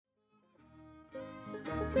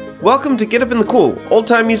Welcome to Get Up in the Cool,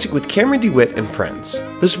 old-time music with Cameron DeWitt and friends.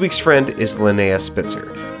 This week's friend is Linnea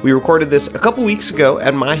Spitzer. We recorded this a couple weeks ago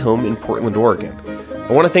at my home in Portland, Oregon.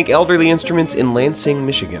 I want to thank Elderly Instruments in Lansing,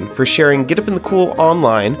 Michigan for sharing Get Up in the Cool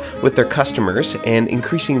online with their customers and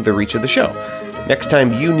increasing the reach of the show. Next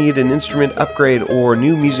time you need an instrument upgrade or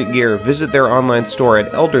new music gear, visit their online store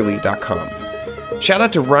at elderly.com. Shout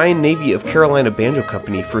out to Ryan Navy of Carolina Banjo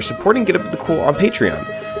Company for supporting Get Up in the Cool on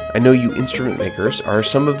Patreon. I know you instrument makers are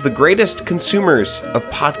some of the greatest consumers of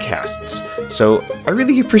podcasts, so I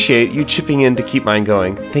really appreciate you chipping in to keep mine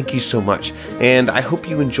going. Thank you so much. And I hope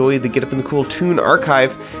you enjoy the Get Up in the Cool tune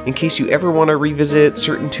archive in case you ever want to revisit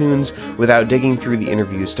certain tunes without digging through the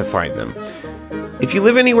interviews to find them. If you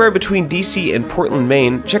live anywhere between DC and Portland,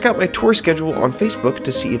 Maine, check out my tour schedule on Facebook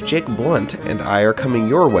to see if Jake Blunt and I are coming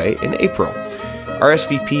your way in April.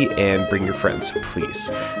 RSVP and bring your friends, please.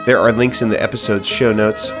 There are links in the episode's show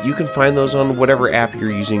notes. You can find those on whatever app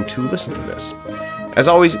you're using to listen to this. As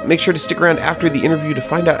always, make sure to stick around after the interview to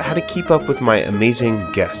find out how to keep up with my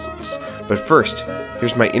amazing guests. But first,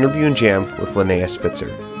 here's my interview and jam with Linnea Spitzer.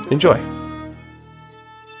 Enjoy.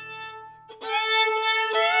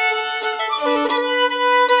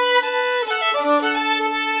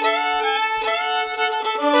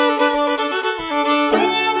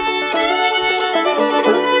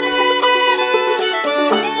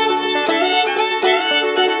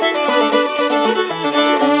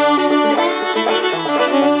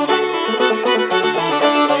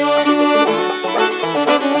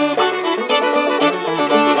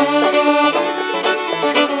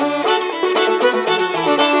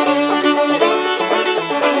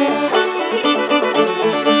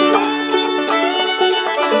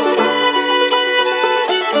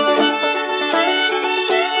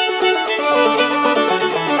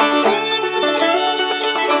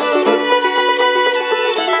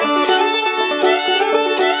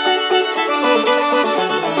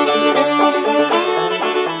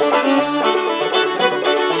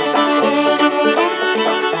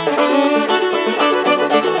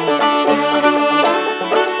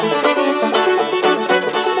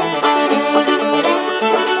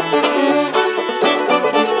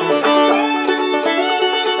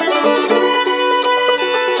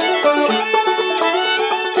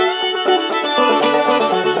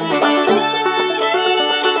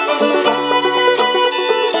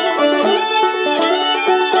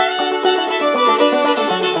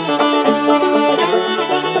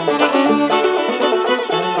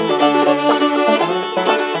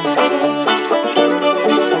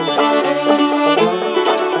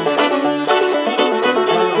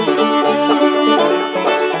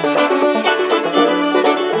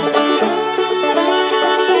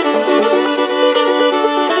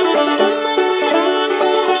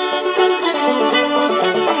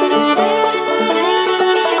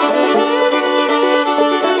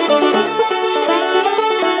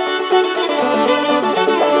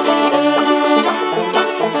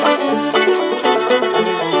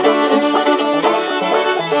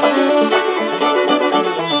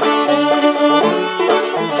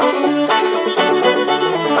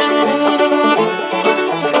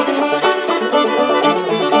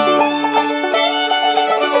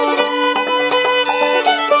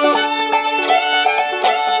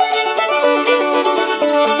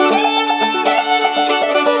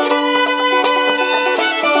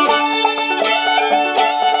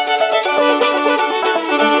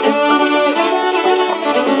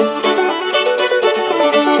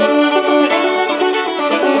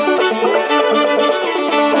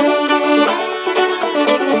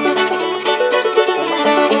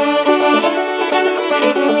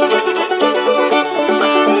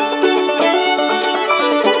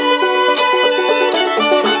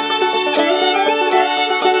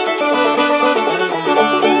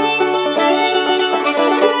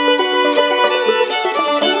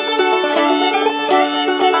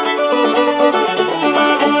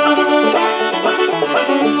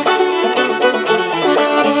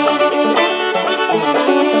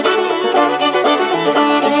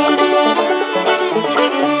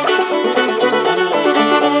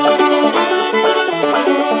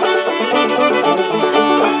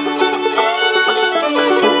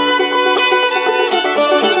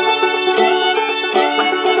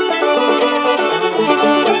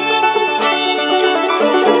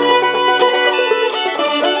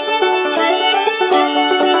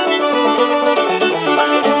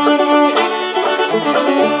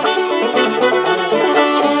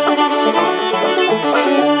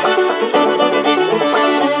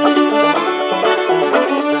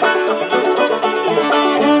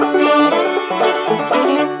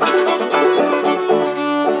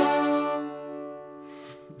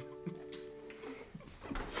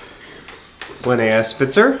 Linnea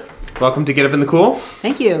Spitzer, welcome to Get Up in the Cool.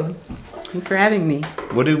 Thank you. Thanks for having me.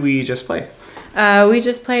 What did we just play? We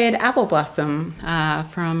just played Apple Blossom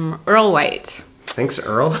from Earl White. Thanks,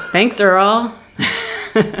 Earl. Thanks, Earl.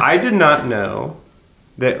 I did not know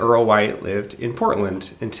that Earl White lived in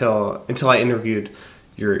Portland until I interviewed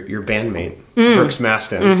your bandmate, Brooks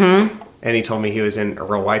Maston. Mm-hmm. And he told me he was in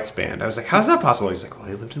Earl White's band. I was like, how's that possible? He's like, well,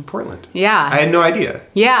 he lived in Portland. Yeah. I had no idea.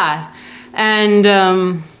 Yeah. And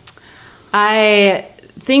I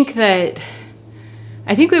think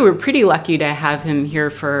we were pretty lucky to have him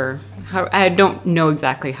here I don't know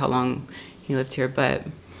exactly how long he lived here, but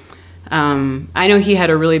I know he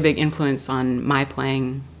had a really big influence on my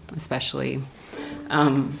playing, especially.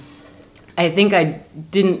 I think I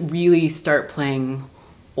didn't really start playing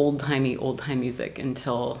old-time music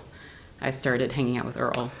until I started hanging out with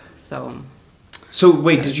Earl. So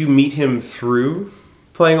wait, did you meet him through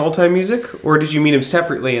playing old-time music? Or did you meet him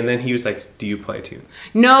separately and then he was like, do you play tunes?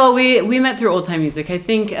 No, we met through old-time music. I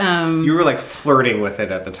think... you were like flirting with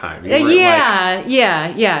it at the time. Yeah.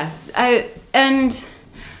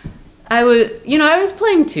 I was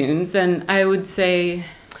playing tunes, and I would say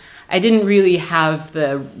I didn't really have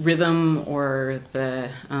the rhythm or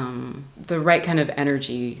the right kind of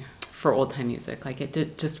energy for old time music. Like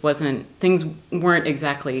just wasn't, things weren't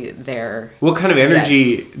exactly there. What kind of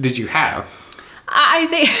energy did you have? I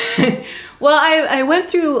think, well, I went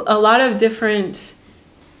through a lot of different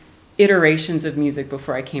iterations of music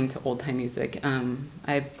before I came to old time music.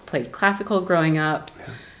 I played classical growing up. Yeah.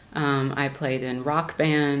 I played in rock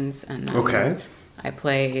bands, and then I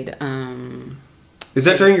played. Is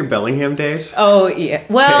that during your Bellingham days? Oh yeah.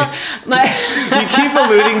 Well, you keep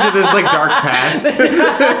alluding to this like dark past.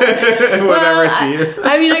 Whenever I see you.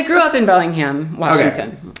 I mean, I grew up in Bellingham,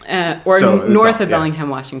 Washington, north of Bellingham,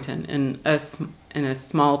 Washington, in a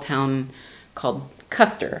small town called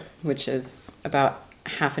Custer, which is about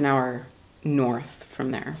half an hour north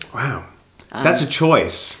from there. Wow, that's a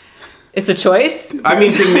choice. It's a choice? I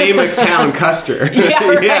mean, to name a town Custer. Yeah,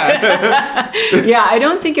 right. Yeah. Yeah, I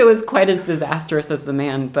don't think it was quite as disastrous as the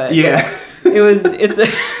Man, but yeah, it's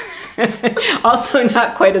also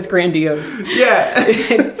not quite as grandiose. Yeah.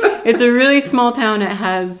 It's a really small town. It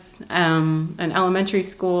has an elementary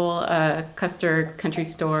school, a Custer country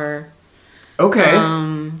store. Okay.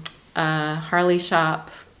 A Harley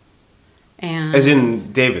shop. And as in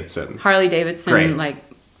Davidson. Harley Davidson. Great.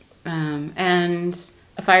 And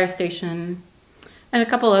a fire station, and a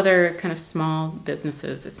couple other kind of small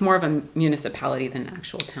businesses. It's more of a municipality than an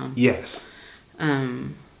actual town. Yes.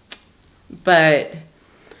 But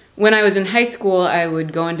when I was in high school, I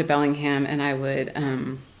would go into Bellingham and I would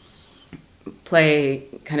play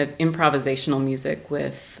kind of improvisational music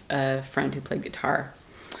with a friend who played guitar.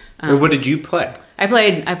 And what did you play? I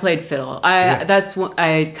played fiddle. I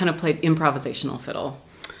kind of played improvisational fiddle.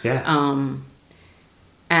 Yeah.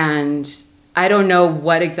 And I don't know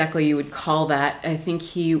what exactly you would call that. I think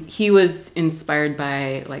he was inspired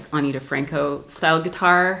by like Ani DeFranco style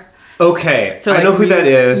guitar. Okay, so I know who that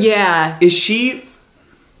is. Yeah. Is she...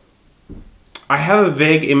 I have a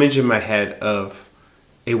vague image in my head of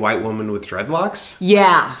a white woman with dreadlocks.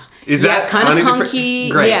 Yeah. Is that kind of punky?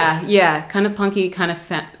 Great. Yeah, kind of punky, kind of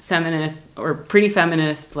feminist, or pretty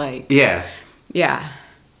feminist, like... Yeah. Yeah.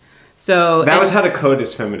 So that was how to code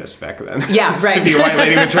as feminist back then. Yeah, right. To be a white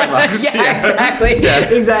lady with dreadlocks. Exactly. Yeah.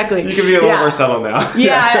 Exactly. You can be a little more subtle now.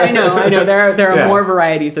 Yeah, I know. There are more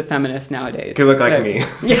varieties of feminists nowadays. Could look like me.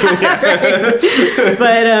 Yeah,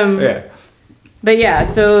 right. But yeah,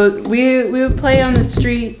 so we would play on the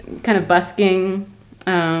street, kind of busking,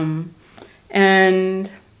 and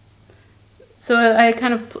so I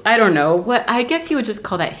don't know what, I guess you would just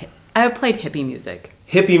call that. I played hippie music.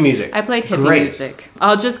 Hippie music. I played hippie music.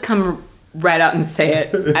 I'll just come right out and say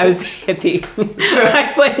it. I was hippie.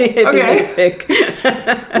 I played hippie music.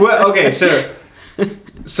 Well, okay, so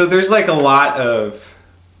there's like a lot of...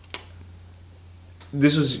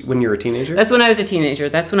 This was when you were a teenager? That's when I was a teenager.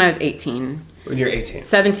 That's when I was 18. When you were 18.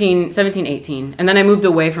 17, 18. And then I moved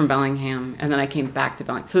away from Bellingham, and then I came back to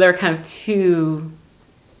Bellingham. So there are kind of two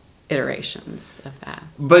iterations of that.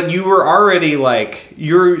 But you were already like,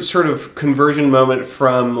 your sort of conversion moment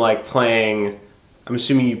from like playing, I'm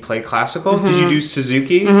assuming you play classical. Mm-hmm. Did you do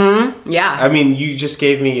Suzuki? Mm-hmm. Yeah. I mean, you just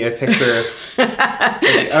gave me a picture,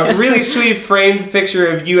 a really sweet framed picture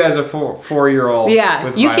of you as a four-year-old. Yeah,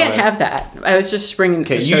 with you violin. Can't have that. I was just springing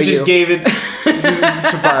to show you. You just gave it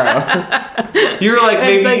to borrow. You were like,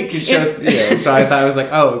 maybe like, you could show, yeah. So I thought, I was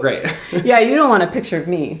like, oh, great. Yeah, you don't want a picture of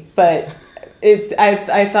me, but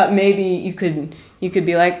I thought maybe you you could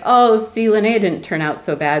be like, oh, see, Linnea didn't turn out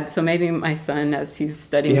so bad, so maybe my son, as he's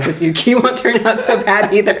studying Suzuki, won't turn out so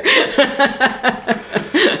bad either.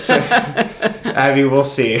 So, I mean, we'll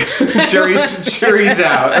see. Jury's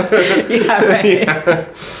out. Yeah, right.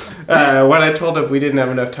 Yeah. When I told him we didn't have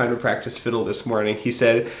enough time to practice fiddle this morning, he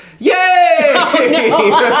said, "Yay!" Oh,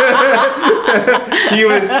 no. He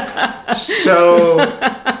was so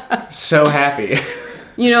happy.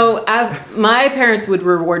 You know, my parents would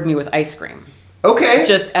reward me with ice cream. Okay.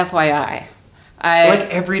 Just FYI. Like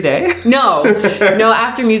every day? No,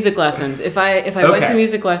 after music lessons. If I went to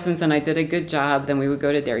music lessons and I did a good job, then we would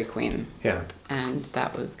go to Dairy Queen. Yeah. And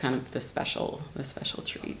that was kind of the special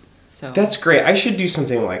treat. So that's great. I should do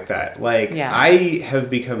something like that. Like, I have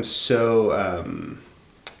become so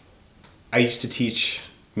I used to teach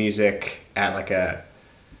music at like a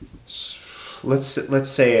let's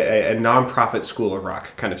say a nonprofit school of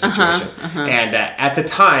rock kind of situation. And at the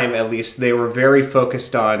time, at least, they were very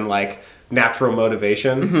focused on like natural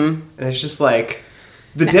motivation. And it's just like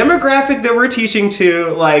the demographic that we're teaching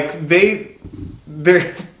to, like they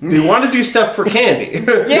want to do stuff for candy.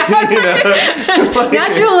 Yeah. You know? Like,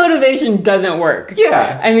 natural motivation doesn't work.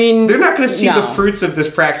 Yeah. I mean, they're not going to see the fruits of this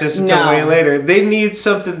practice until way later. They need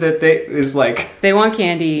something that is like... They want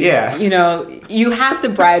candy. Yeah. You know, you have to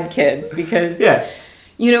bribe kids because,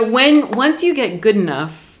 you know, once you get good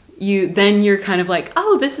enough, then you're kind of like,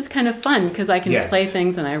 oh, this is kind of fun because I can play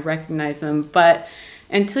things and I recognize them. But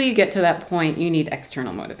until you get to that point, you need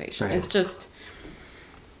external motivation. Right. It's just...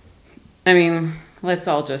 I mean, let's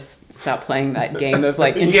all just stop playing that game of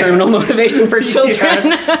like internal motivation for children.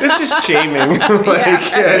 Yeah. It's just shaming.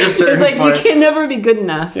 It's like point. You can never be good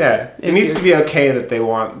enough. Yeah, it needs to be okay that they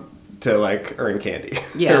want to like earn candy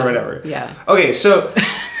or whatever. Yeah. Okay, so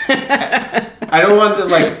I don't want to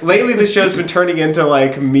like. Lately, this show's been turning into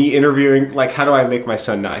like me interviewing. Like, how do I make my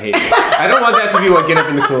son not hate me? I don't want that to be what Get Up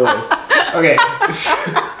in the Cool is. Okay.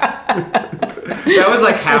 That was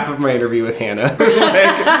like half of my interview with Hannah.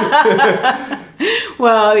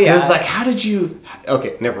 Well, yeah. It was like, how did you...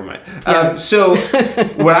 Okay, never mind. Yeah. So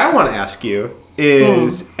what I want to ask you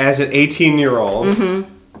is, as an 18-year-old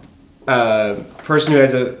person who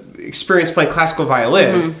has experience playing classical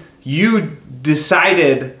violin, you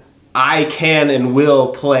decided I can and will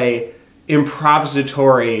play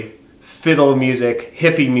improvisatory fiddle music,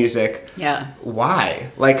 hippie music. Yeah.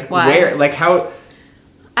 Why? Like, where? Like, how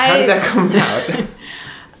did that come out?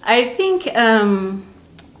 I think,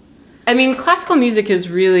 I mean, classical music is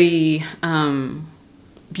really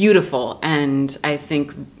beautiful and I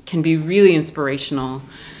think can be really inspirational.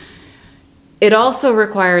 It also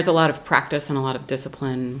requires a lot of practice and a lot of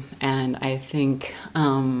discipline, and I think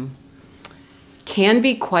can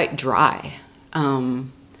be quite dry.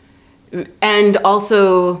 And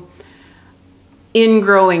also, in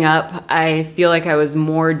growing up, I feel like I was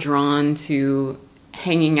more drawn to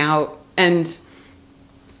hanging out, and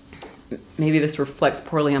maybe this reflects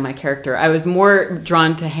poorly on my character. I was more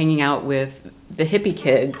drawn to hanging out with the hippie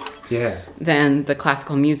kids than the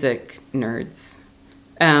classical music nerds.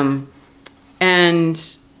 And,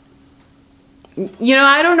 you know,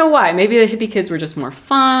 I don't know why. Maybe the hippie kids were just more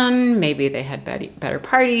fun. Maybe they had better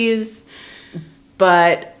parties.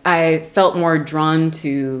 But I felt more drawn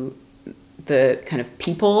to the kind of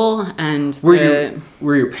people and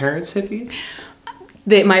Were your parents hippie?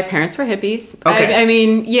 My parents were hippies. Okay. I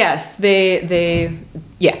mean, yes,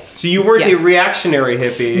 yes. So you weren't a reactionary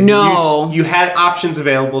hippie. No. You had options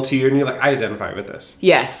available to you, and you're like, I identify with this.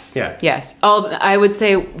 Yes. Yeah. Yes. I would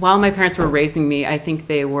say while my parents were raising me, I think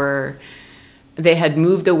they had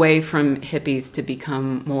moved away from hippies to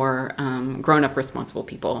become more grown-up, responsible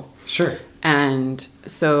people. Sure. And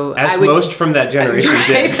so most from that generation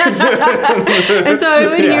did. And so I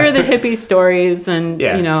would hear the hippie stories, and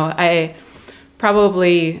you know, I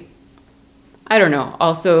probably, I don't know,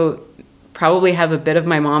 also probably have a bit of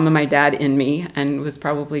my mom and my dad in me, and was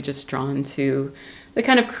probably just drawn to the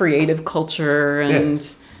kind of creative culture and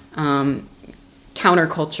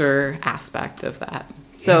counterculture aspect of that.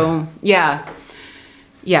 So yeah,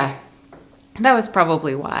 that was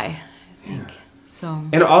probably why, I think. So.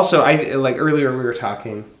 And also, I like earlier we were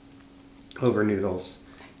talking over noodles,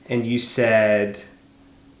 and you said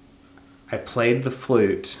I played the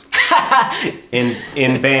flute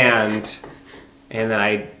in band, and then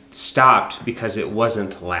I stopped because it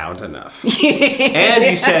wasn't loud enough. And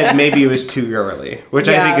you said maybe it was too early, which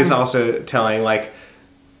I think is also telling. Like,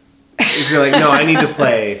 if you're like, no, I need to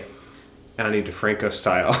play DeFranco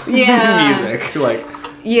style music, like.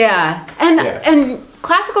 Yeah. And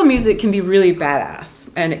classical music can be really badass,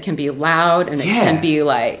 and it can be loud, and it can be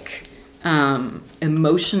like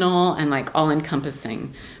emotional and like all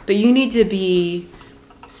encompassing. but you need to be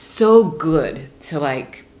so good to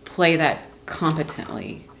like play that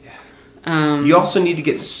competently. You also need to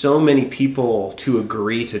get so many people to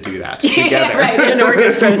agree to do that together. Yeah, right, in an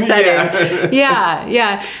orchestra setting.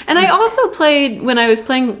 Yeah. And I also played, when I was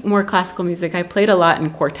playing more classical music, I played a lot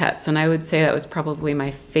in quartets, and I would say that was probably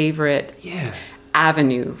my favorite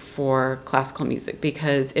avenue for classical music,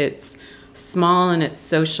 because it's small and it's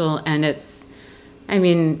social, and it's, I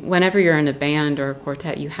mean, whenever you're in a band or a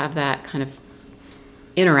quartet, you have that kind of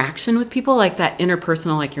interaction with people, like that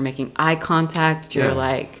interpersonal, like you're making eye contact, you're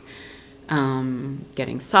like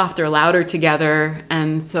getting softer, louder together.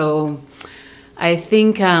 And so I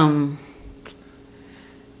think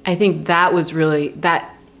that was really,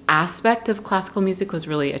 that aspect of classical music was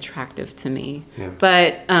really attractive to me.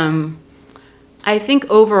 But I think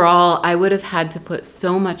overall I would have had to put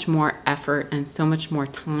so much more effort and so much more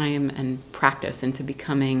time and practice into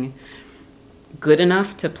becoming good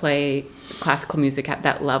enough to play classical music at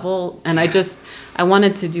that level. And I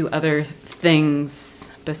wanted to do other things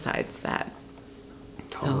besides that.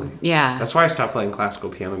 Totally. So, yeah. That's why I stopped playing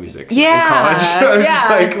classical piano music in college. I was just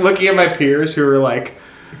like looking at my peers who were like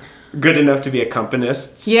good enough to be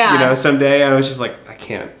accompanists, you know, someday. I was just like, I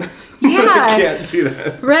can't. I can't do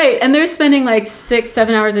that. Right. And they're spending like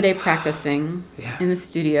 6-7 hours a day practicing in the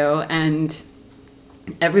studio, and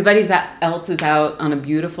everybody else is out on a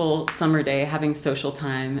beautiful summer day having social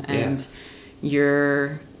time, and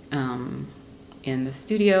you're in the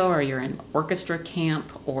studio, or you're in orchestra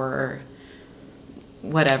camp or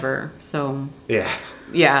whatever. So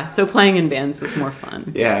so playing in bands was more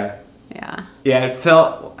fun. I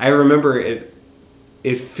remember it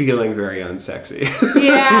feeling very unsexy.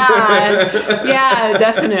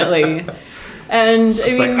 Definitely. And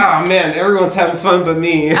it's like, oh man, everyone's having fun but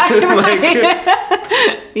me.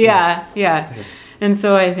 And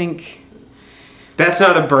so I think that's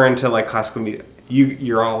not a burn to like classical music.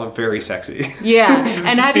 You're all very sexy.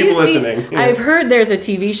 And have you seen? Listening. I've heard there's a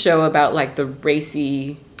TV show about like the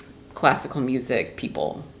racy classical music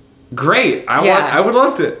people. Great. I would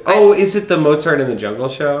love to. Oh, is it the Mozart in the Jungle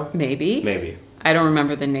show? Maybe. I don't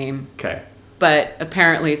remember the name. Okay. But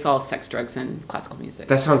apparently it's all sex, drugs, and classical music.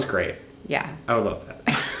 That sounds great. Yeah. I would love that.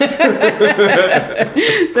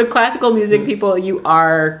 So classical music people, you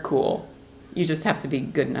are cool. You just have to be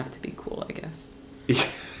good enough to be cool, I guess. You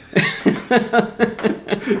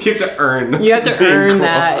have to earn. You have to earn cool.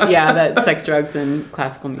 that sex, drugs, and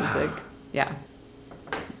classical music. Yeah.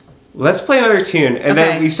 Let's play another tune, and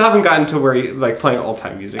then we still haven't gotten to where you like playing old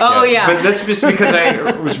time music. Yet. But that's just because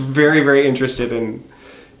I was very, very interested in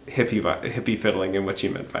hippie fiddling and what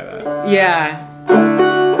you meant by that. Yeah.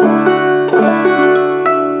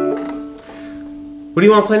 What do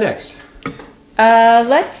you want to play next?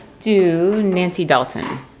 Let's do Nancy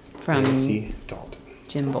Dalton from Nancy Dalton.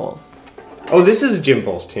 Jim Bowles. Oh, this is a Jim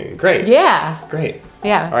Bowles tune. Great. Yeah. Great.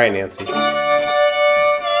 Yeah. All right, Nancy.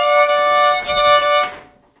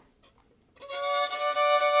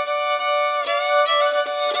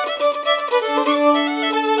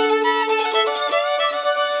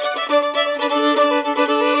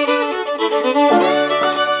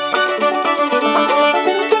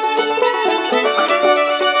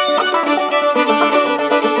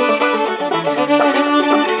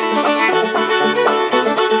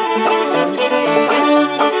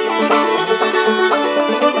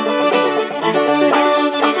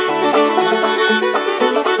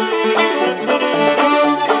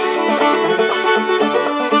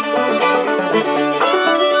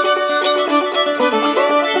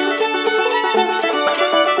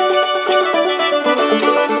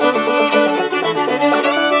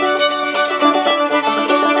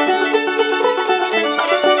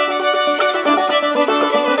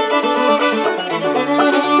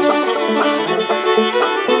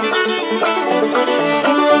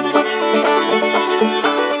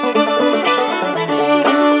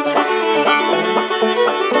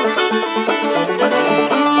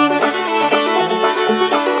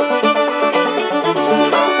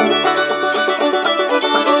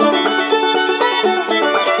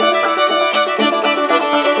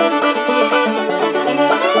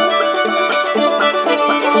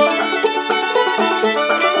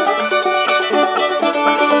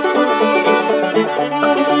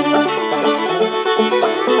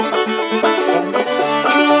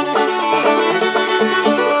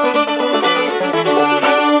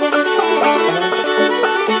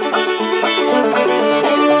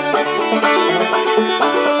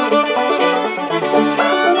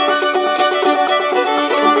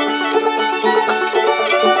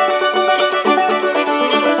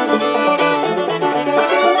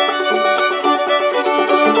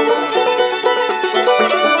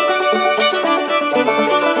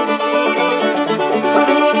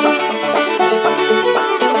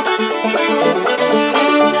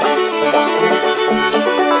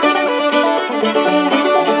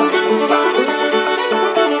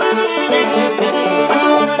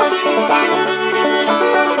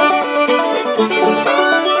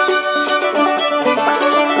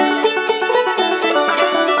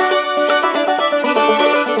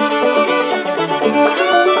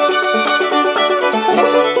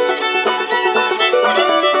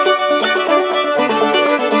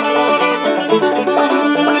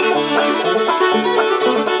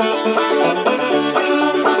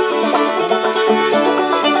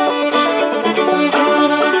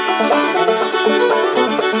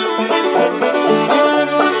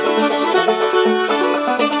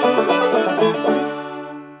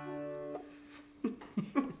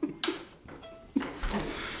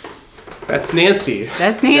 That's Nancy.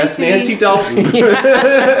 That's Nancy. That's Nancy Dalton.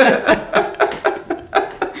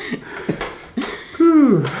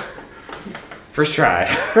 First try.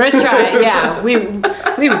 First try, yeah. We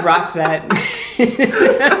rocked that.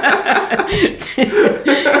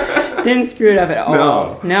 Didn't screw it up at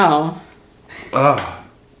all. No. Oh.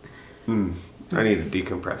 I need to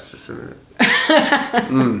decompress just a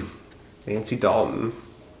minute. Nancy Dalton.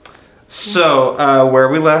 So, where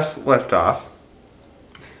we last left off,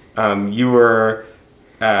 you were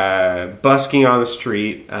busking on the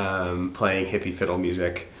street, playing hippie fiddle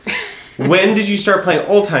music. When did you start playing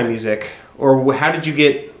old-time music? Or how did you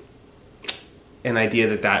get an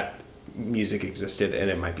idea that music existed and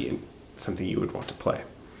it might be something you would want to play?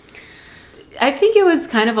 I think it was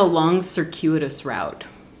kind of a long, circuitous route.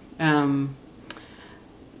 The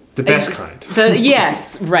best kind.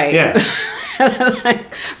 Yes, right. Yeah.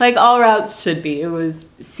 like all routes should be. It was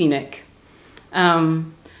scenic. I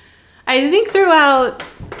think throughout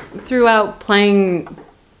playing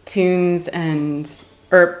tunes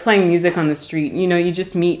or playing music on the street, you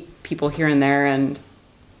just meet people here and there, and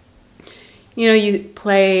you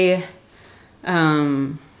play.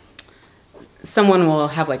 Someone will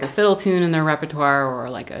have like a fiddle tune in their repertoire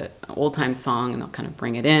or like an old time song, and they'll kind of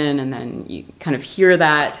bring it in, and then you kind of hear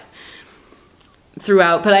that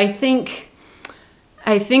throughout. But I think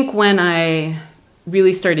when I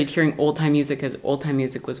really started hearing old time music as old time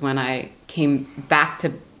music was when I came back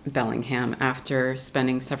to Bellingham after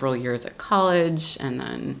spending several years at college and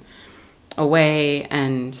then away,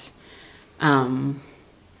 and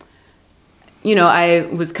I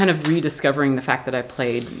was kind of rediscovering the fact that I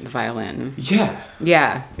played the violin.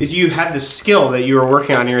 Yeah. You had this skill that you were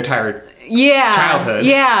working on your entire childhood.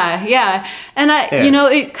 Yeah. And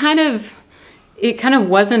it kind of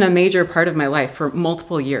wasn't a major part of my life for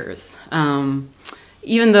multiple years.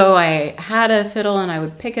 Even though I had a fiddle and I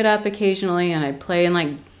would pick it up occasionally and I'd play in like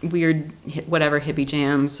weird whatever hippie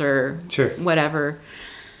jams or whatever.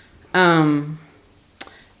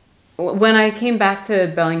 When I came back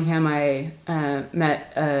to Bellingham, I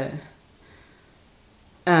met a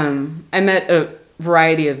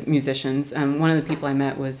variety of musicians. One of the people I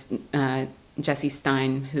met was Jesse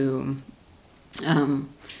Stein, who I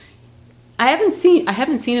haven't seen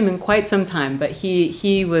him in quite some time, but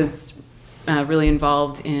he was really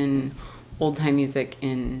involved in old time music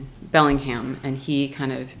in Bellingham, and he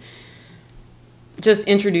kind of just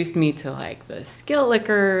introduced me to like the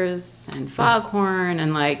Skillickers and Foghorn,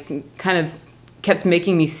 and like kind of kept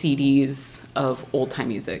making me CDs of old time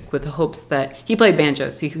music with the hopes that he played banjo,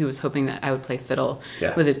 so he was hoping that I would play fiddle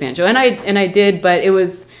with his banjo, and I did, but it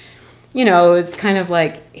was it's kind of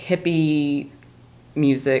like hippie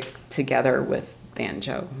music together with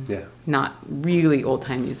banjo, not really old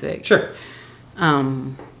time music.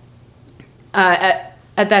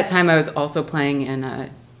 At that time I was also playing in a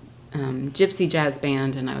gypsy jazz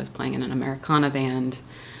band, and I was playing in an Americana band,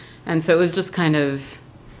 and so it was just kind of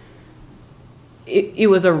it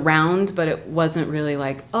was around, but it wasn't really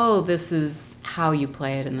like, oh, this is how you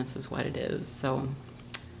play it and this is what it is. So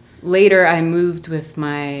later I moved with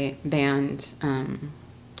my band,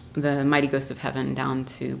 the Mighty Ghosts of Heaven, down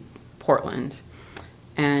to Portland,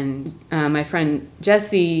 and my friend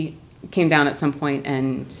Jesse came down at some point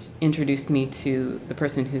and introduced me to the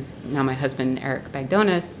person who's now my husband, Eric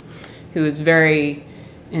Bagdonis, who is very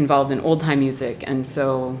involved in old-time music. And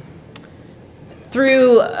so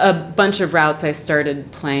through a bunch of routes, I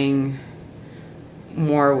started playing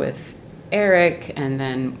more with Eric and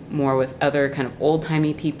then more with other kind of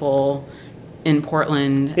old-timey people in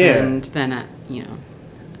Portland. And then,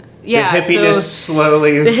 the hippiness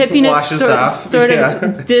slowly washes off. Sort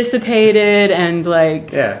of dissipated, and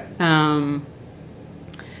like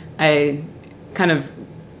I kind of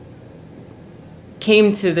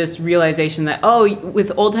came to this realization that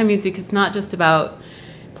with old time music, it's not just about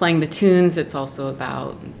playing the tunes; it's also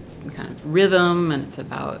about kind of rhythm, and it's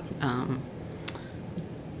about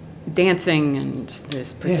dancing and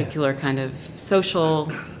this particular kind of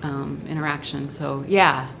social interaction. So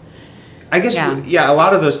I guess a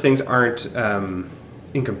lot of those things aren't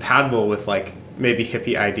incompatible with like maybe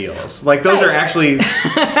hippie ideals. Like those are actually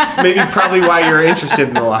maybe probably why you're interested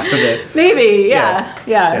in a lot of it. Maybe,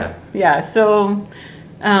 yeah. So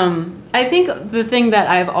I think the thing that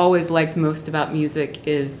I've always liked most about music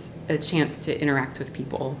is a chance to interact with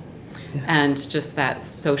people and just that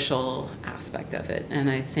social aspect of it. And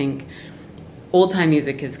I think old time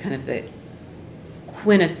music is kind of the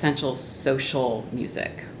quintessential social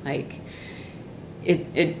music. Like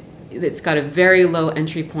it's got a very low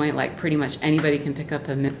entry point. Like pretty much anybody can pick up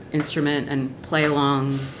an instrument and play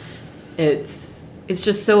along. It's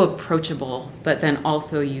just so approachable, but then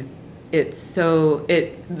also you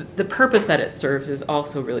the purpose that it serves is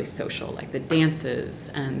also really social, like the dances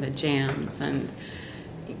and the jams and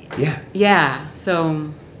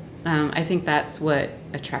so I think that's what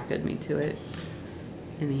attracted me to it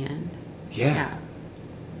in the end. Yeah,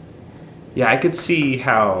 I could see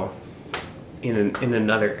how in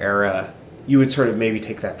another era you would sort of maybe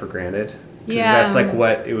take that for granted. Because that's like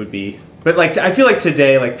what it would be. But like I feel like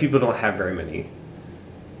today, like people don't have very many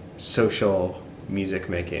social music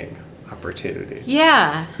making opportunities.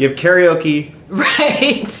 Yeah. You have karaoke.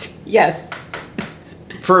 Right. Yes.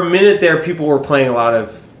 For a minute there, people were playing a lot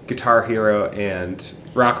of Guitar Hero and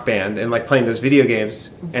Rock Band and like playing those video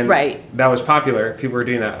games. And that was popular. People were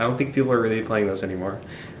doing that. I don't think people are really playing those anymore.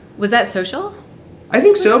 Was that social? I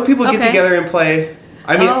think so. People get together and play.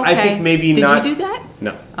 I mean, I think maybe not. Did you do that?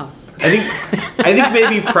 No. Oh. I think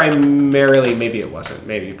maybe primarily, maybe it wasn't.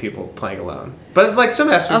 Maybe people playing alone. But like some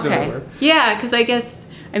aspects of it were. Yeah, because I guess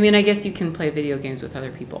you can play video games with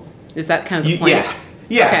other people. Is that kind of the point?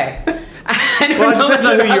 Yeah. Okay. I don't know much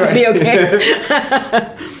about video games.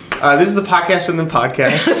 This is the podcast and the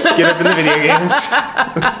podcast. Get up in the video games.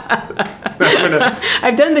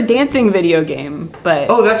 I've done the dancing video game, but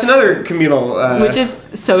that's another communal, which is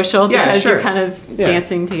social because you're kind of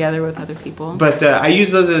dancing together with other people. But I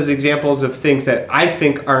use those as examples of things that I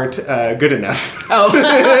think aren't good enough. Oh,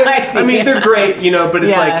 I see. I mean, they're great, but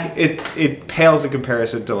it's like it pales in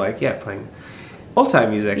comparison to like playing old time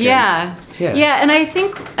music. Yeah, and I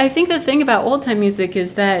think the thing about old time music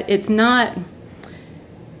is that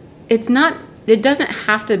it doesn't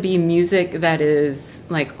have to be music that is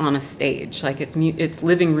like on a stage. Like it's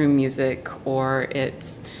living room music, or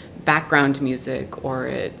it's background music, or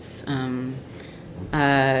it's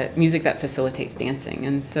music that facilitates dancing.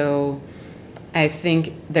 And so I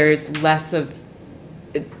think there's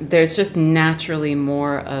just naturally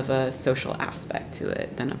more of a social aspect to it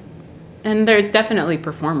and there's definitely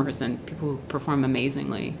performers and people who perform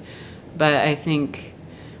amazingly. But I think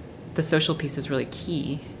the social piece is really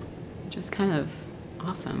key. Just kind of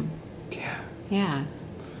awesome. Yeah.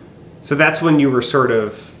 So that's when you were sort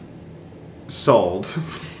of sold.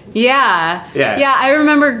 Yeah. I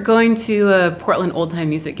remember going to a Portland old time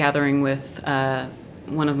music gathering with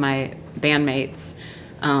one of my bandmates,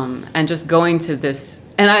 and just going to this.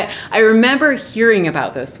 And I remember hearing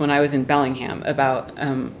about this when I was in Bellingham. About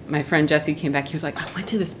my friend Jesse came back. He was like, I went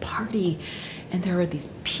to this party, and there were these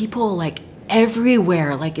people like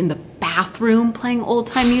everywhere, like in the bathroom playing old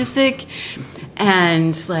time music,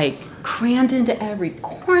 and like crammed into every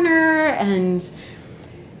corner, and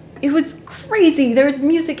it was crazy. There was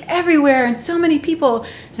music everywhere and so many people.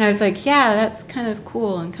 And I was like, yeah, that's kind of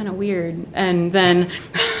cool and kind of weird. And then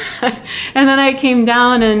I came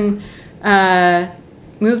down and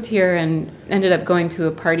moved here and ended up going to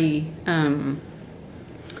a party during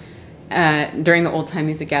the old time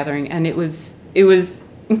music gathering, and it was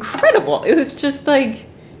incredible. It was just like,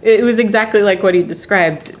 it was exactly like what he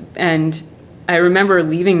described. And I remember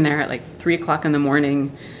leaving there at like 3:00 in the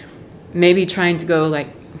morning, maybe trying to go like,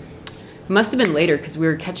 it must have been later because we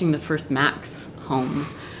were catching the first Max home.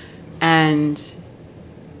 And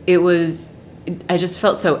I just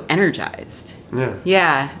felt so energized.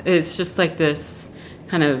 Yeah. It's just like this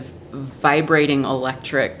kind of vibrating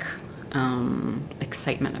electric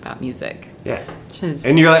excitement about music. Yeah.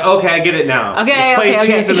 And you're like, okay, I get it now. Okay, let's play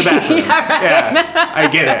tunes in the bathroom. Yeah, I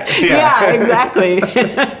get it. Yeah, exactly.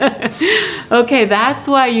 Okay, that's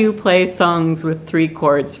why you play songs with 3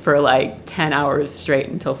 chords for like 10 hours straight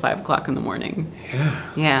until 5:00 in the morning.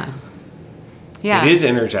 Yeah. It is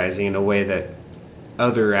energizing in a way that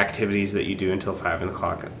other activities that you do until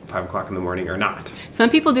 5:00 in the morning are not. Some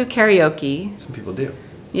people do karaoke. Some people do.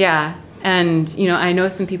 Yeah. And, I know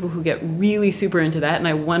some people who get really super into that, and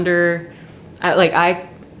I wonder, I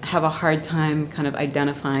have a hard time kind of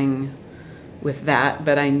identifying with that,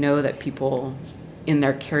 but I know that people in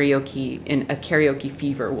a karaoke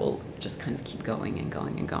fever will just kind of keep going and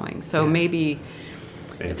going and going. So maybe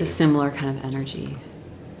it's a similar kind of energy.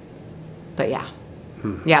 But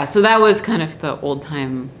yeah, so that was kind of the old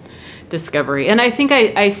time discovery. And I think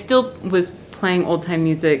I still was playing old time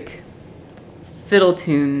music, fiddle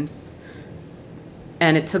tunes.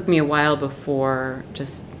 And it took me a while before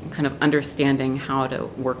just kind of understanding how to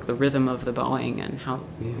work the rhythm of the bowing and how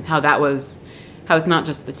it's not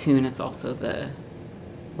just the tune, it's also the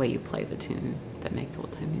way you play the tune that makes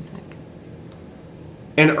old time music.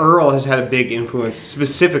 And Earl has had a big influence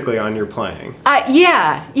specifically on your playing.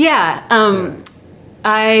 Yeah.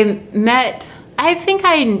 I think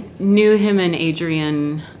I knew him and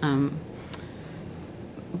Adrian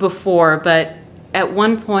before, but at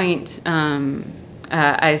one point,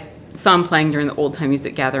 saw him playing during the Old Time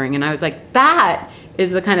Music Gathering, and I was like, that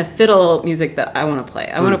is the kind of fiddle music that I want to play.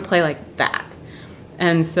 I want to play like that.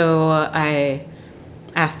 And so I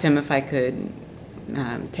asked him if I could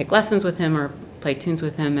take lessons with him or play tunes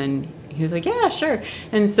with him, and he was like, yeah, sure.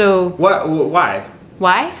 And so... Why?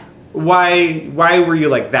 Why? Why were you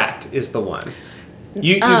like, that is the one?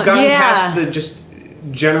 You've gotten past the just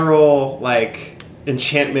general, like,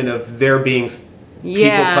 enchantment of there being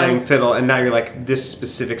people playing fiddle, and now you're like, this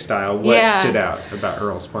specific style. What stood out about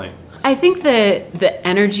Earl's playing? I think that the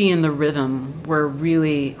energy and the rhythm are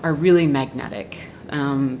really magnetic.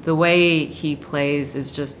 The way he plays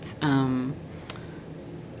is just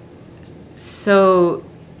so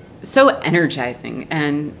energizing,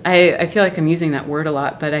 and I feel like I'm using that word a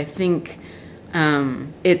lot, but I think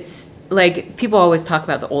it's like people always talk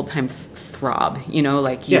about the old time throb,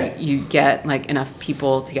 like you get like enough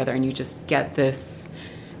people together and you just get this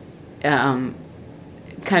kind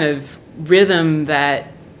of rhythm that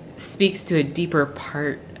speaks to a deeper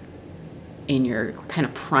part in your kind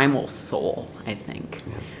of primal soul, I think.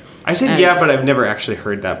 Yeah. I said but I've never actually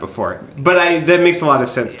heard that before. But that makes a lot of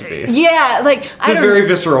sense to me. Yeah, like it's a very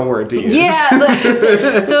visceral word to use.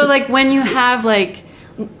 Yeah, so like when you have like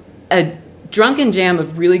a drunken jam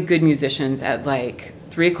of really good musicians at like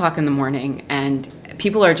 3:00 in the morning, and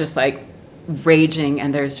people are just like raging,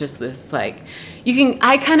 and there's just this like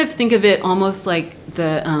I kind of think of it almost like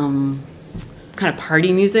the kind of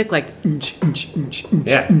party music, like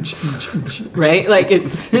right, like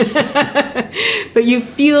it's but you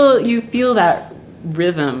feel that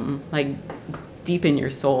rhythm like deep in your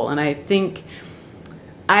soul, and I think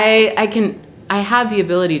I had the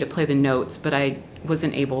ability to play the notes, but I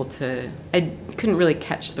couldn't really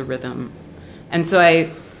catch the rhythm. And so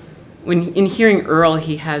when in hearing Earl,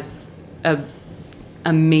 he has a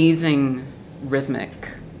amazing rhythmic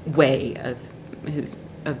way of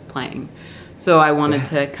playing. So I wanted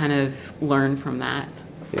to kind of learn from that.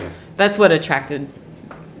 Yeah. That's what attracted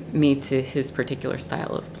me to his particular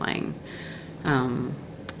style of playing.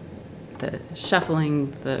 The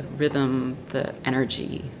shuffling, the rhythm, the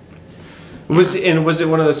energy. Was it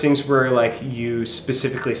one of those things where like you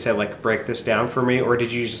specifically said like break this down for me, or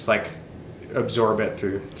did you just like absorb it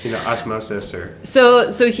through osmosis or?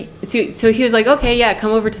 So he was like, okay, yeah,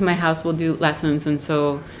 come over to my house, we'll do lessons. And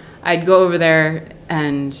so I'd go over there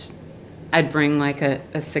and I'd bring like a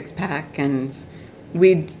 6-pack, and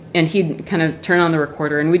he'd kind of turn on the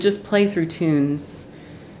recorder and we'd just play through tunes,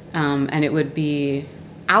 and it would be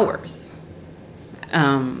hours,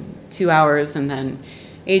 2 hours, and then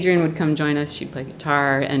Adrienne would come join us. She'd play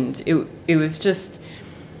guitar, and it was just,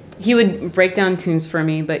 he would break down tunes for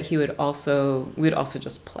me, but we would also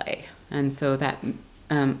just play, and so that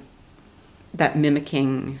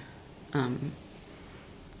mimicking,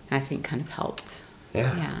 I think, kind of helped.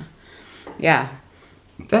 Yeah.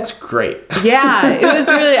 That's great. Yeah, it was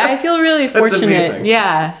really. I feel really fortunate. That's amazing.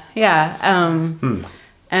 Yeah.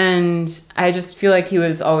 And I just feel like he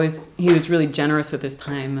was really generous with his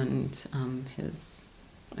time and his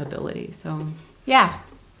ability. So, yeah.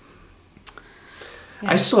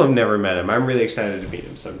 I still have never met him. I'm really excited to meet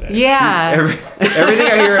him someday. Yeah. Everything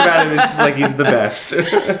I hear about him is just like he's the best.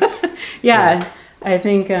 Yeah. I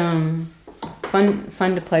think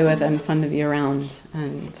fun to play with and fun to be around,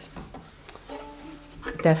 and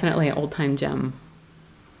definitely an old time gem.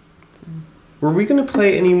 So. Were we going to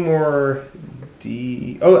play any more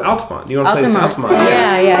D? Oh, Altamont. You want to play this Altamont?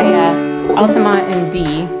 Yeah. Altamont in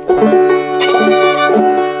D.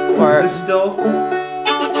 Or is this still?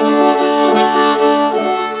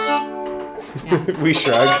 Yeah. We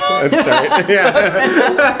shrug. Let's start. Yeah.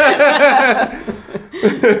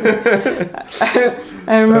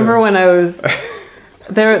 I remember when I was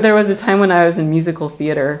there was a time when I was in musical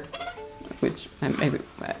theater, which maybe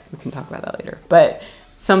we can talk about that later. But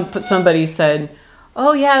somebody said,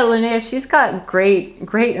 "Oh yeah, Linnea, she's got great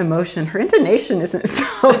emotion. Her intonation isn't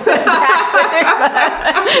so fantastic."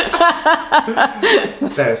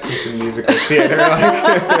 That is such a musical theater.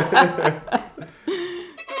 Yeah.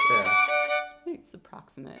 It's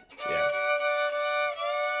approximate. Yeah.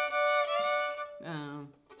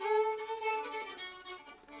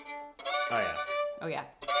 Oh yeah. Oh yeah.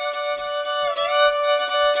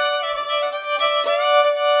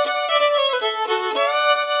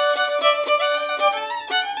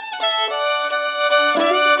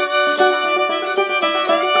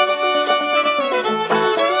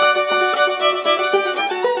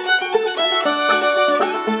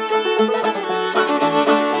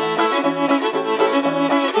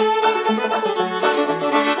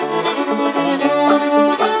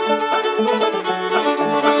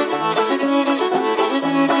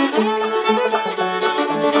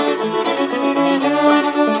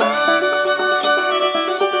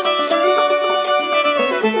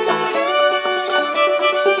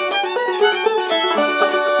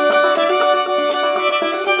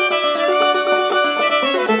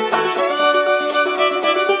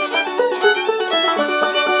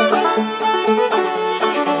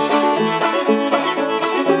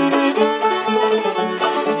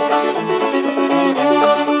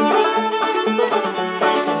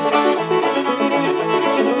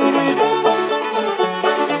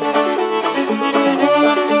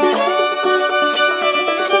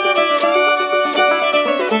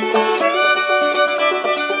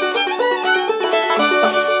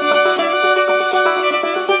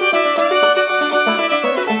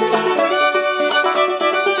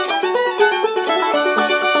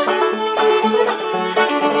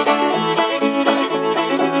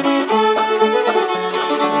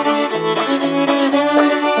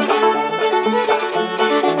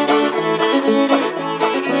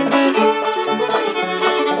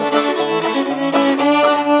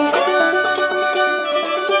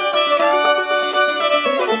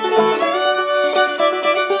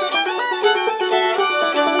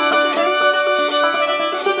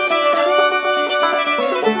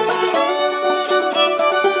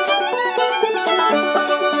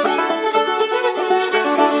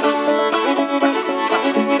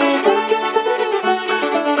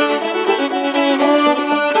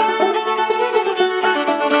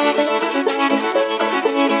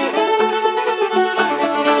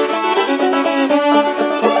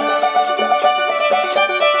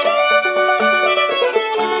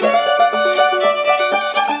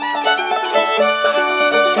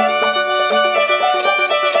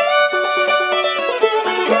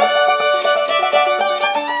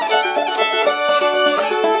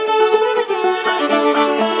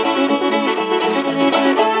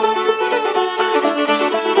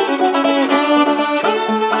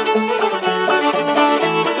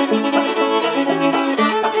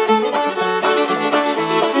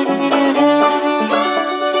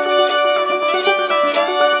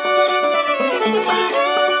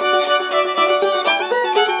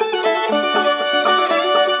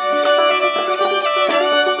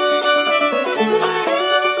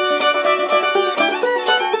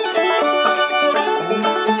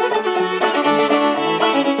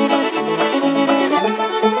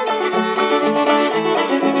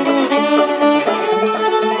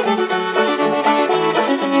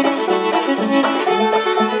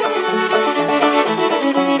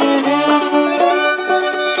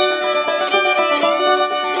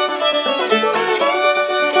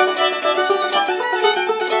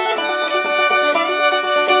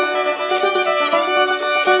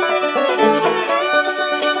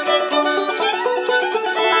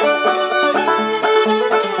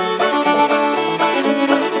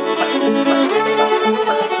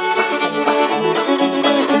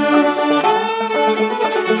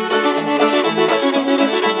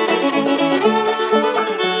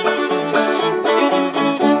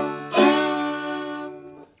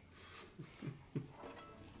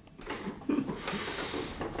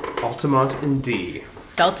 Altamont in D.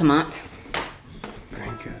 Beltamont. Very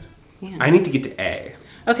good. Yeah. I need to get to A.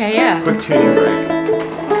 Okay, yeah. Quick tuning break.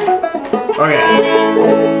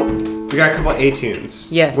 Okay. We got a couple A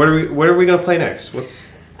tunes. Yes. What are we gonna play next?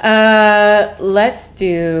 Let's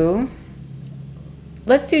do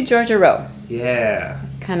Georgia Rowe. Yeah.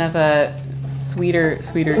 Kind of a sweeter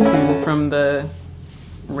tune from the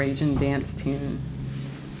Rage and Dance tune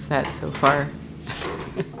set so far.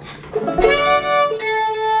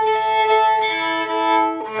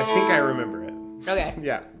 I think I remember it. Okay.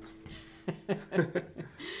 Yeah.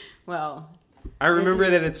 Well, I remember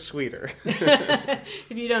that it's sweeter. if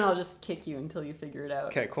you don't, I'll just kick you until you figure it out.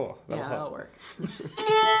 Okay, cool. That'll work.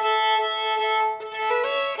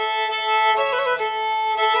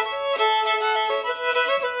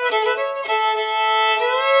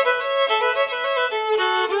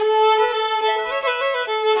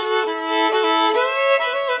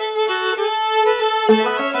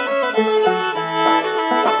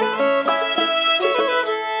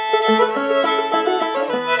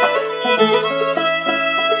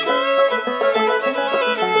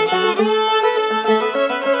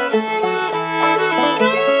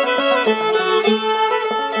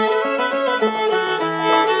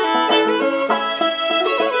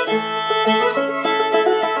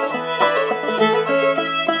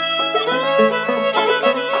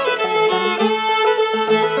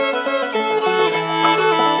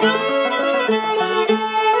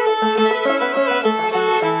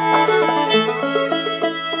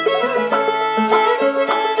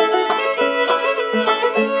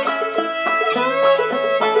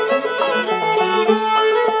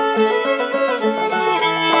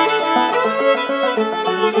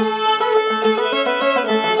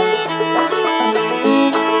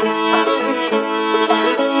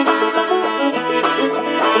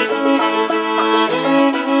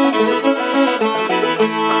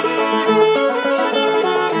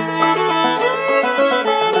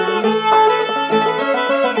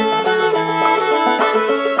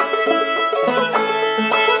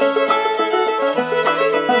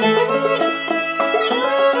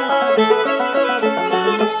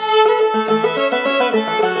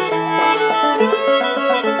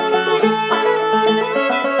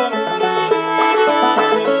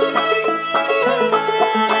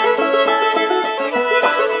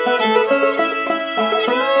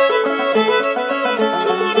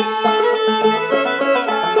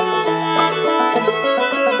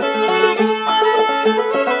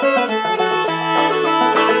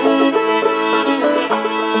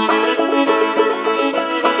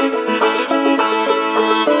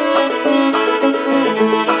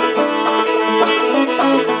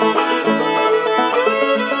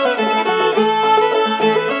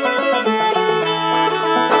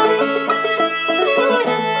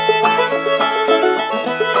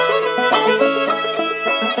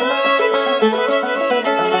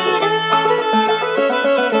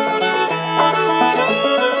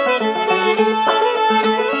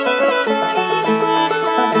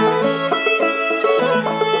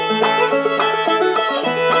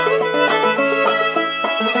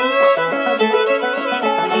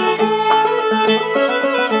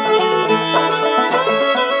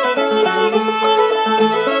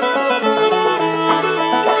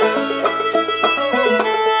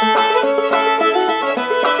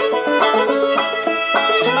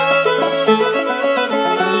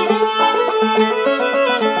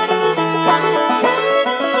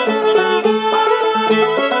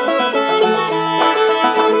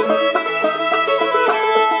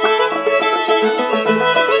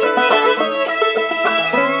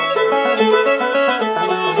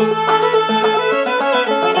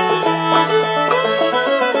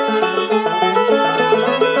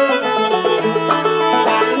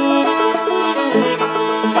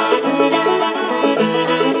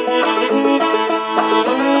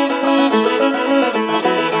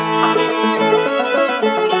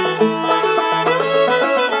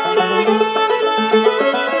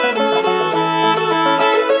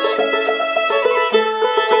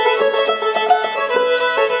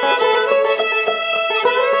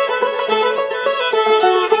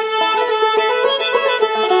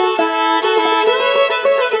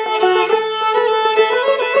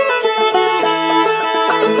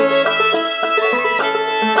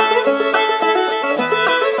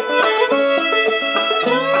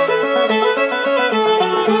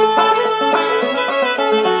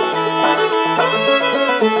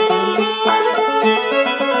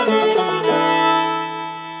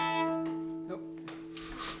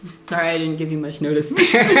 Sorry, I didn't give you much notice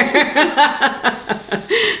there.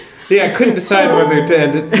 Yeah, I couldn't decide whether to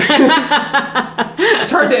end it.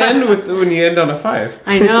 It's hard to end with when you end on a 5.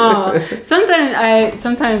 I know.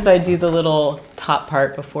 Sometimes I do the little top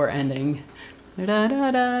part before ending. Da,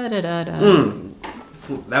 da, da, da, da, da.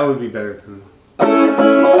 That would be better than.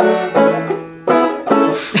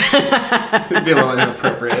 It'd be a little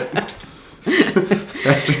inappropriate.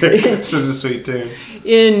 After such a sweet tune.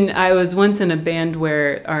 I was once in a band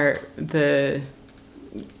where our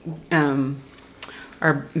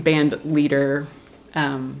band leader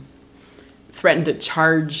threatened to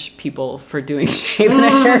charge people for doing shave and a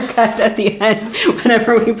haircut at the end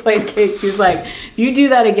whenever we played gigs. He was like, if you do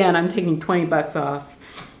that again, I'm taking $20 off.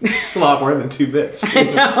 It's a lot more than 2 bits. I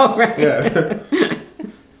know, right? Yeah.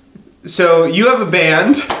 So you have a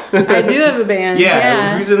band. I do have a band.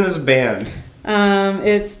 Yeah. Who's in this band?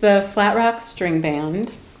 It's the Flat Rock String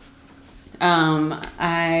Band.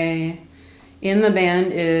 In the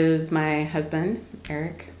band is my husband,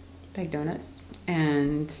 Eric Bagdonis,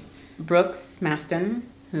 and Brooks Maston,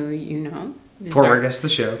 who you know. Former guest of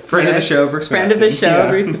the show. Friend of the show, Brooks Maston. Friend of the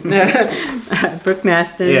show, yeah. Brooks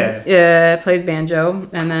Maston plays banjo,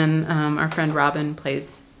 and then our friend Robin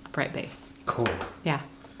plays upright bass. Cool. Yeah.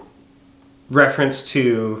 Reference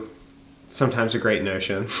to Sometimes a Great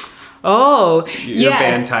Notion. Oh, Your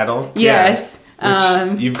band title. Yes.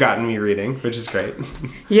 Which you've gotten me reading, which is great.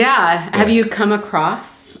 Yeah. Have you come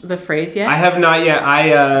across the phrase yet? I have not yet.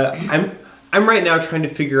 I'm right now trying to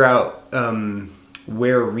figure out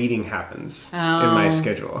where reading happens in my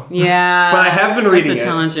schedule. Yeah. But I have been reading it. It's a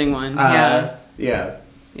challenging one. Yeah.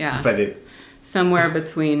 But somewhere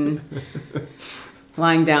between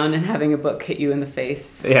lying down and having a book hit you in the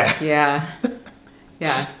face. Yeah.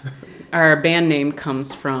 Yeah. Our band name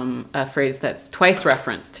comes from a phrase that's twice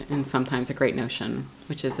referenced in Sometimes a Great Notion,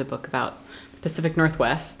 which is a book about the Pacific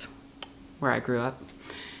Northwest, where I grew up.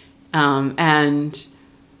 And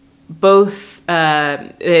both,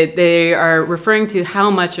 they are referring to how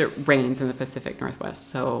much it rains in the Pacific Northwest.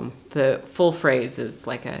 So the full phrase is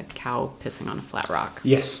like a cow pissing on a flat rock.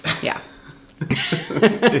 Yes. Yeah.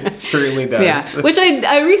 It certainly does. Yeah, which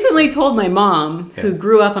I recently told my mom, who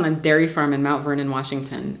grew up on a dairy farm in Mount Vernon,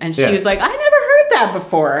 Washington, and she was like, I never heard that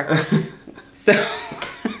before. So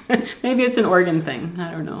maybe it's an Oregon thing.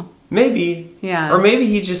 I don't know. Maybe. Yeah. Or maybe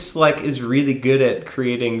he just is really good at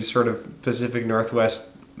creating sort of Pacific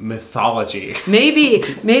Northwest mythology. Maybe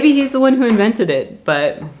he's the one who invented it,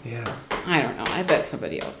 but yeah, I don't know. I bet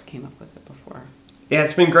somebody else came up with it before. Yeah,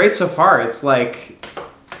 it's been great so far. It's like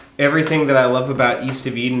everything that I love about East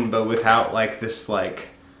of Eden, but without this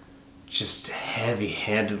just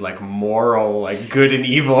heavy-handed moral good and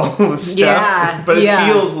evil stuff. Yeah, but it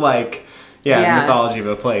feels like mythology of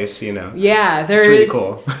a place, Yeah, it's really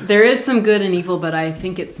cool. There is some good and evil, but I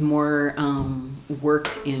think it's more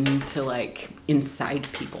worked into inside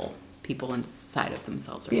people. People inside of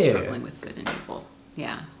themselves are struggling with good and evil.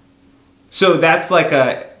 Yeah. So that's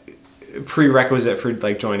a prerequisite for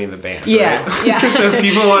joining the band. Yeah, right? yeah. So if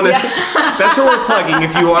people want to, that's what we're plugging.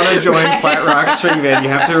 If you want to join Flat Rock String Band,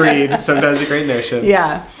 you have to read Sometimes a Great Notion.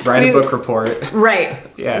 Yeah. Write a book report. Right.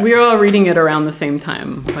 Yeah. We were all reading it around the same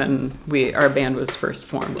time when our band was first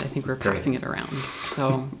formed. I think we're passing it around.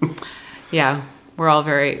 So, yeah, we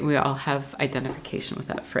all have identification with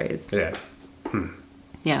that phrase. Yeah.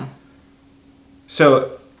 Yeah.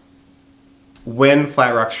 So, when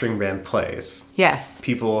Flat Rock String Band plays, yes,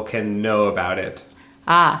 people can know about it.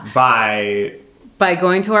 By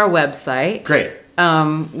going to our website. Great.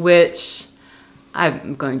 Which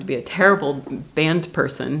I'm going to be a terrible band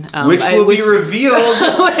person. Which will be revealed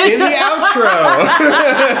in the outro.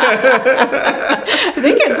 I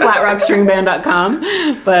think it's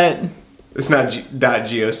flatrockstringband.com, but it's not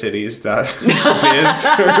 .geocities.biz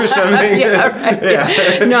or something. Yeah, right.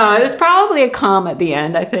 Yeah. No, there's probably a com at the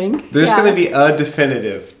end, I think. There's going to be a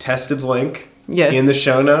definitive tested link in the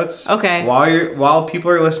show notes. Okay. While people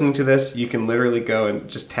are listening to this, you can literally go and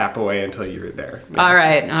just tap away until you're there. All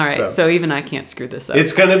right. So even I can't screw this up.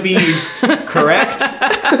 It's going to be correct,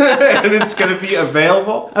 and it's going to be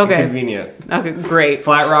available and convenient. Okay, great.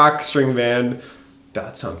 Flat Rock String Band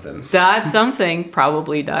 .something. .something,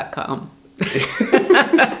 probably .com.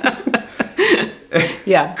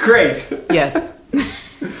 Yeah. Great. Yes.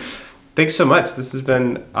 Thanks so much. This has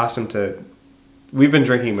been awesome we've been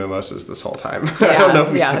drinking mimosas this whole time. I don't know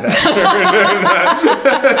if we said that.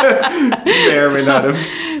 May or may not have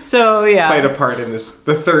played a part in this,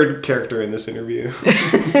 the third character in this interview.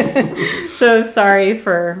 So sorry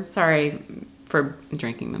for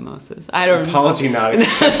drinking mimosas. I don't. Apology not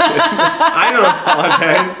accepted. I don't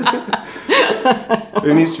apologize.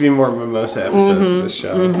 There needs to be more mimosa episodes of this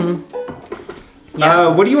show. Mm-hmm. Yeah.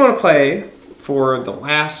 What do you want to play for the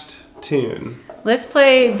last tune? Let's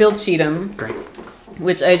play Bill Cheatham. Great.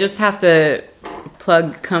 Which I just have to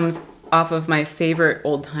plug, comes off of my favorite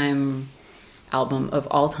old time album of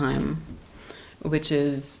all time, which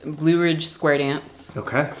is Blue Ridge Square Dance.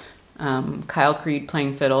 Okay. Kyle Creed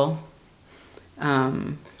playing fiddle.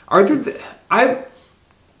 Are there?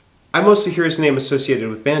 I mostly hear his name associated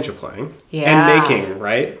with banjo playing Yeah. and making,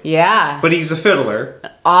 right? Yeah. But he's a fiddler.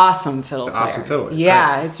 Awesome fiddle He's an player. awesome fiddler.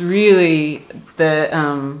 Yeah, Right. it's really the.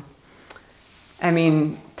 I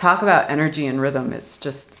mean, talk about energy and rhythm. It's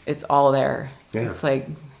all there. Yeah. It's like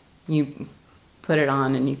you put it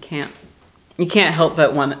on and you can't help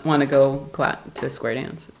but want to go out to a square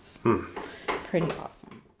dance. It's pretty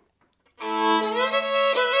awesome.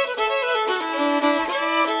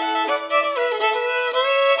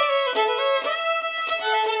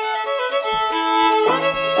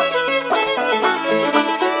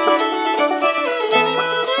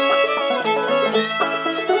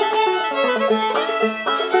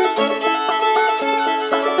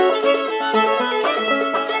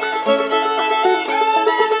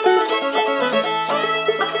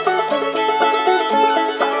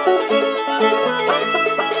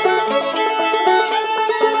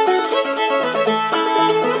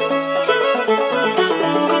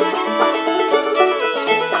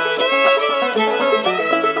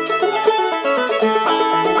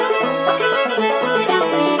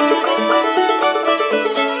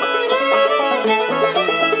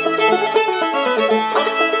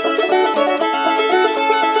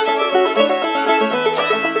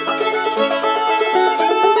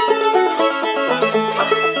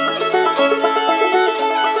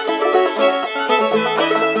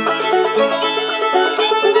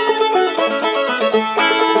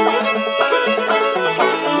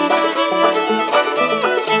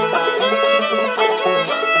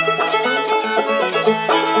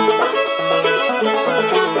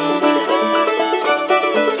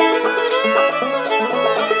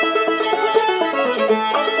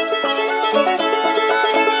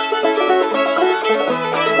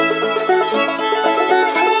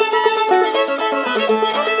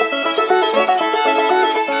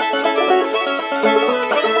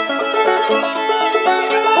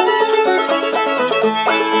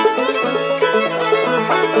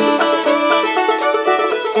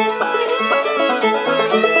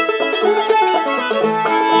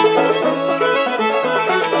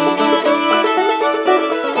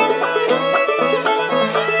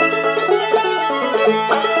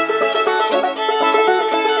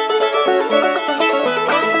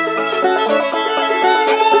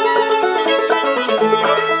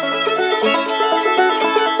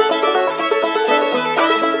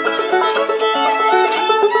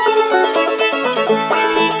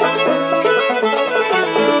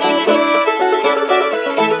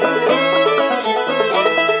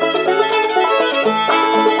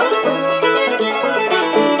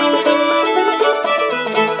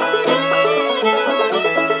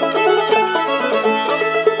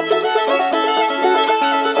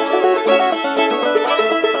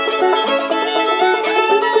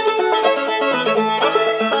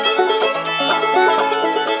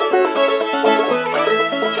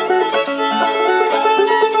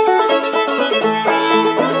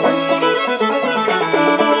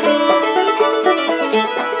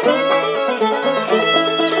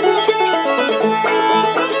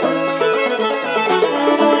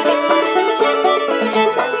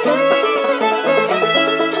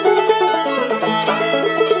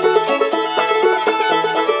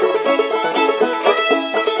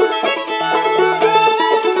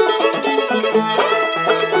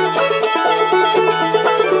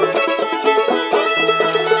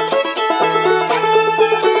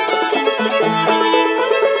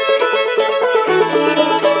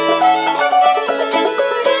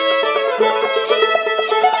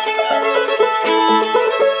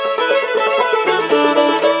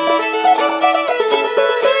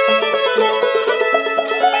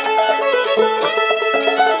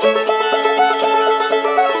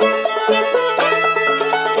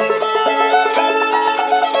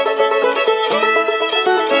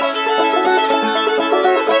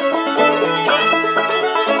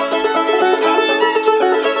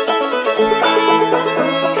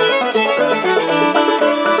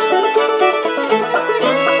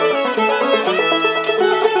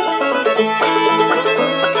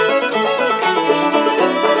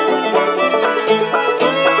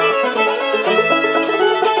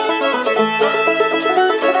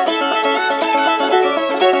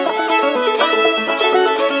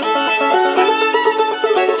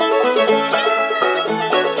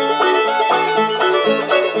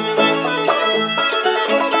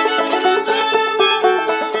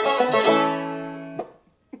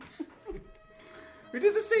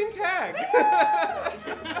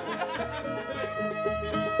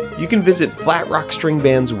 can visit Flat Rock String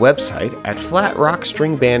Band's website at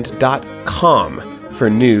flatrockstringband.com for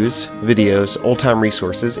news, videos, old-time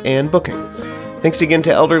resources, and booking. Thanks again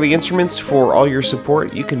to Elderly Instruments for all your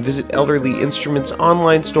support. You can visit Elderly Instruments'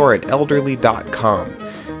 online store at elderly.com.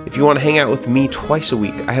 If you want to hang out with me twice a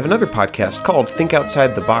week, I have another podcast called Think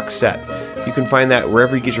Outside the Box Set. You can find that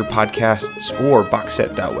wherever you get your podcasts or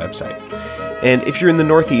boxset.website. And if you're in the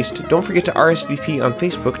Northeast, don't forget to RSVP on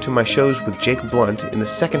Facebook to my shows with Jake Blunt in the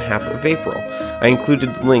second half of April. I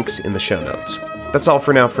included links in the show notes. That's all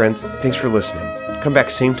for now, friends. Thanks for listening. Come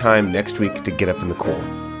back same time next week to get up in the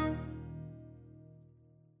cool.